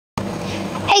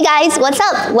Hey guys, what's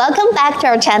up? Welcome back to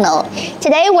our channel.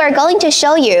 Today we're going to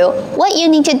show you what you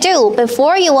need to do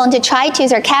before you want to try to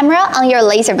use your camera on your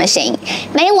laser machine.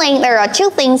 Mainly, there are two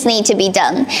things need to be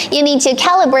done. You need to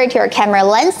calibrate your camera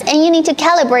lens and you need to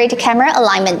calibrate camera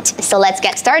alignment. So let's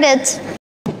get started.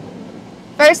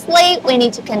 Firstly, we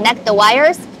need to connect the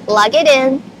wires, plug it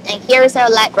in, and here's our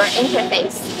Lightburn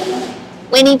interface.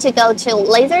 We need to go to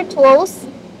Laser Tools,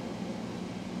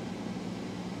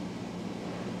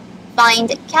 find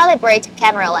Calibrate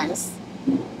Camera Lens.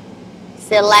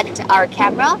 Select our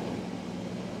camera,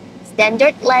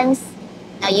 Standard Lens.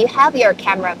 Now you have your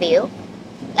camera view.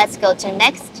 Let's go to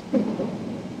Next.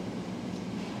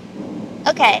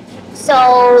 Okay,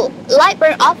 so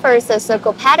Lightburn offers a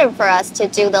circle pattern for us to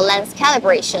do the lens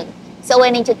calibration. So we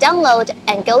need to download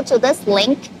and go to this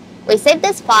link. We save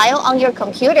this file on your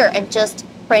computer and just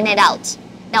print it out.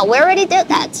 Now we already did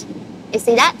that. You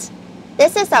see that?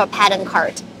 This is our pattern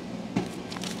card.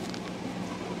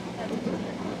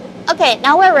 Okay,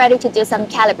 now we're ready to do some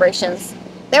calibrations.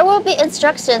 There will be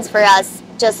instructions for us.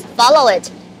 Just follow it.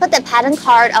 Put the pattern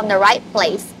card on the right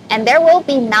place, and there will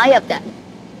be 9 of them.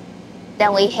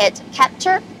 Then we hit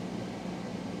Capture.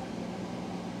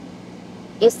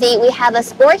 You see, we have a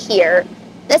score here.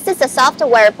 This is a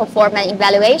software performance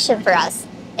evaluation for us.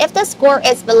 If the score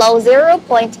is below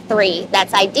 0.3,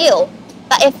 that's ideal.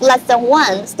 But if less than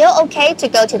 1, still okay to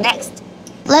go to Next.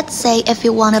 Let's say if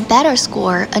you want a better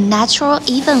score, a natural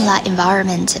even light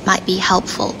environment might be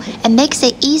helpful and makes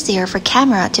it easier for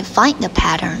camera to find the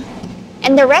pattern.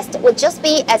 And the rest would just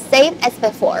be as same as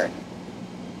before.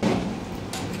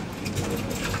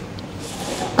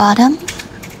 Bottom,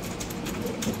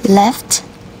 left,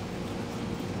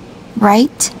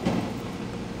 right,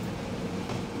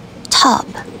 top,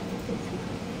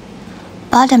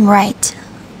 bottom right,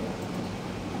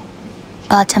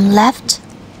 bottom left,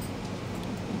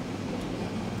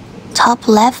 top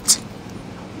left,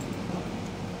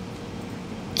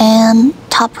 and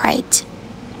top right.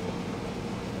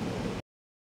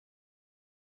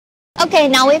 Okay,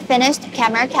 now we finished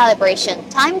camera calibration.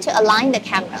 Time to align the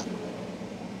camera.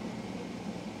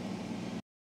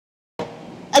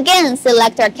 Again,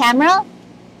 select our camera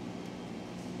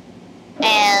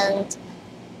and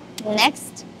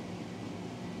Next.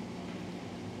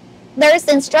 There's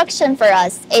instruction for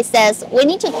us. It says we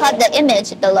need to cut the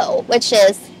image below, which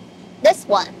is this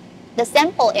one, the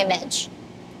sample image.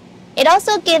 It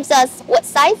also gives us what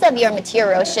size of your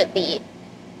material should be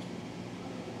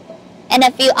and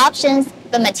a few options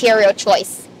for material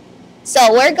choice.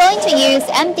 So we're going to use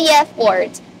MDF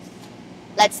board.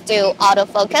 Let's do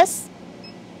autofocus.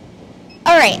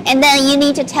 Alright, and then you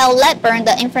need to tell Lightburn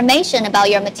the information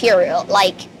about your material,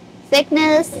 like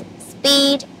thickness,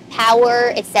 speed,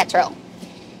 power, etc.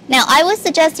 Now, I would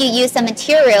suggest you use some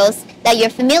materials that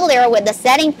you're familiar with the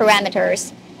setting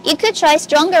parameters. You could try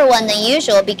stronger one than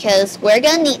usual because we're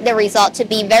going to need the result to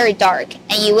be very dark,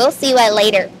 and you will see why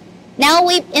later. Now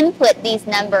we input these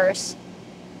numbers.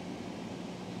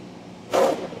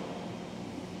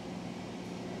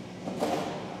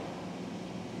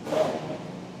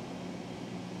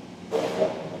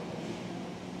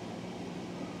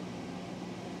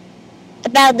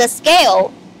 About the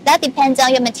scale, that depends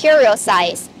on your material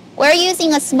size. We're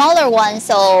using a smaller one,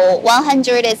 so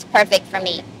 100 is perfect for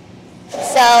me.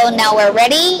 So now we're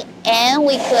ready, and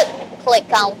we could click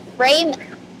on frame.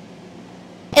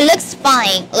 It looks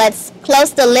fine. Let's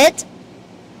close the lid.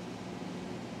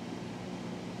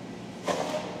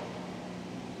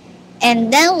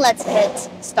 And then let's hit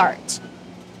start.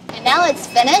 And now it's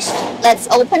finished. Let's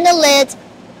open the lid.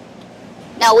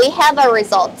 Now we have our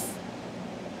results.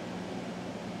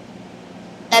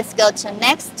 Let's go to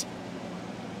Next.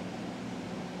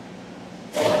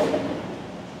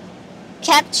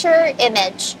 Capture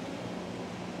image.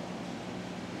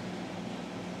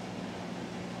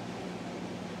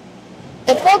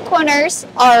 The 4 corners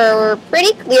are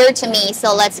pretty clear to me,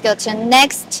 so let's go to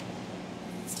Next.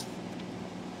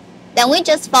 Then we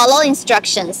just follow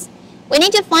instructions. We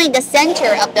need to find the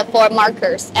center of the 4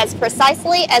 markers as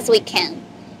precisely as we can.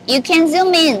 You can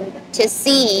zoom in to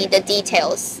see the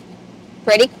details.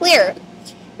 Pretty clear.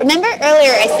 Remember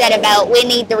earlier I said about we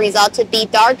need the result to be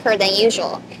darker than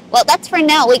usual. Well, that's for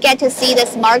now. We get to see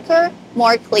this marker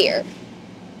more clear.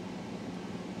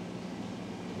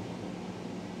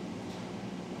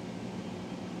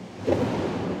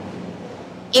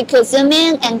 You could zoom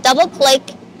in and double click,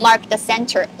 mark the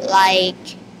center,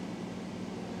 like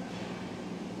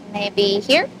maybe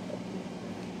here.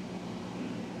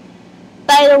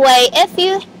 By the way, if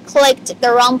you clicked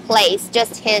the wrong place,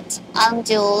 just hit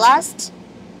undo last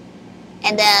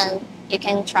and then you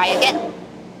can try again.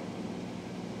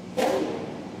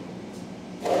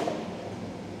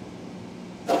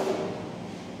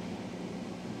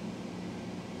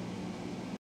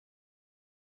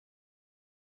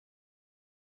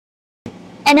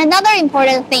 And another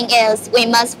important thing is we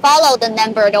must follow the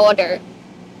numbered order.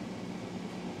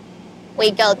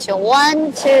 We go to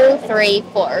 1, 2, 3,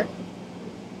 4.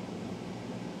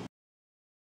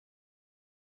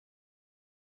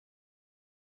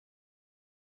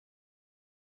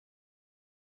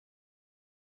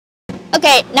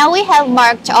 Okay, now we have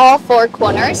marked all 4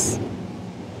 corners.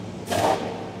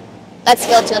 Let's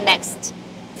go to next.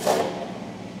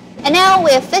 And now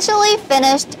we officially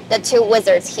finished the 2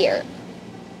 wizards here.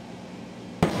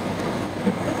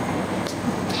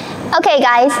 Okay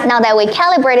guys, now that we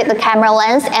calibrated the camera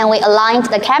lens and we aligned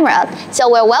the camera,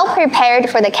 so we're well prepared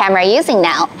for the camera using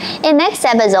now. In next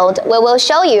episode, we will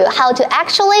show you how to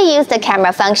actually use the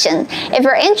camera function. If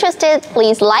you're interested,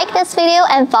 please like this video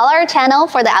and follow our channel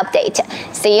for the update.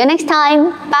 See you next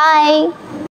time. Bye!